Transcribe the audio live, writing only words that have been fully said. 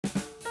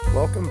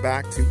Welcome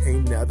back to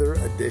another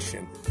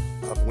edition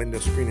of Window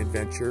Screen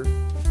Adventure.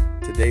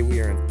 Today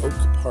we are in Oak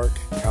Park,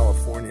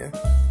 California.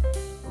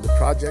 The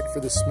project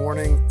for this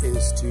morning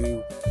is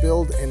to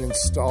build and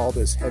install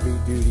this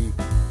heavy-duty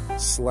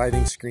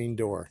sliding screen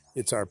door.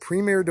 It's our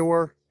premier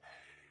door,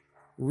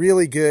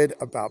 really good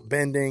about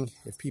bending.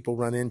 If people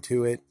run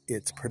into it,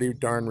 it's pretty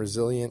darn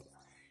resilient,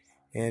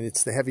 and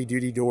it's the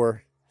heavy-duty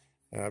door.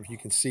 You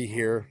can see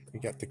here, we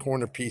got the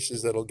corner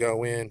pieces that'll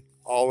go in.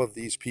 All of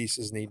these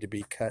pieces need to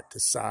be cut to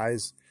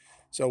size.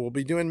 So we'll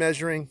be doing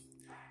measuring,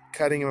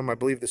 cutting them. I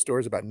believe this door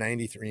is about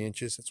 93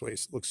 inches. That's why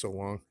it looks so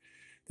long.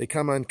 They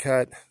come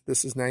uncut.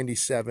 This is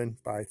 97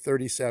 by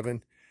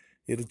 37.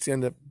 It'll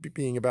end up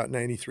being about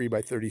 93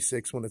 by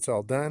 36 when it's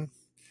all done.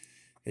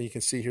 And you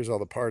can see here's all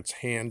the parts: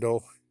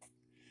 handle,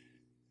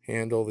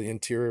 the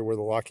interior where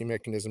the locking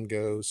mechanism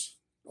goes,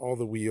 all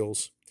the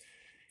wheels.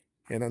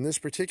 And on this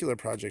particular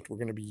project, we're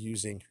going to be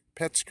using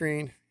pet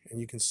screen,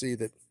 and you can see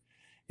that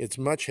it's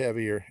much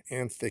heavier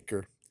and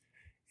thicker,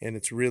 and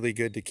it's really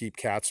good to keep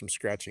cats from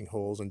scratching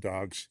holes and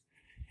dogs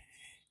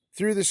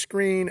through the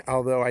screen,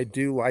 although I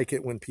do like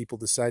it when people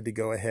decide to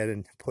go ahead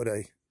and put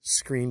a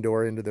screen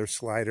door into their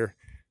slider.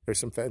 There's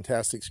some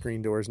fantastic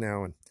screen doors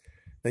now, and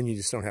then you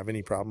just don't have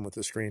any problem with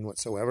the screen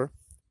whatsoever.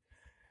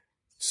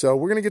 So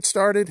we're going to get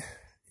started.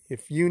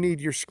 If you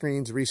need your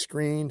screens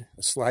rescreened,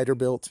 a slider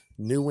built,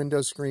 new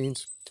window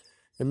screens,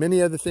 and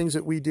many other things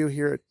that we do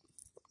here at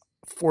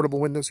Affordable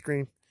Window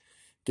Screen,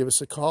 give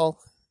us a call,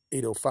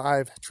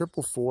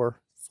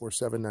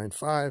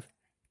 805-444-4795,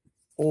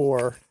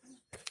 or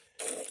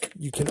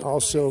you can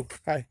also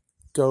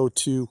go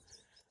to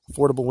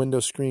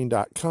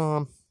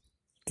affordablewindowscreen.com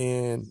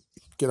and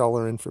get all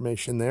our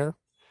information there.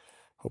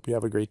 Hope you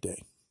have a great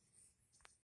day.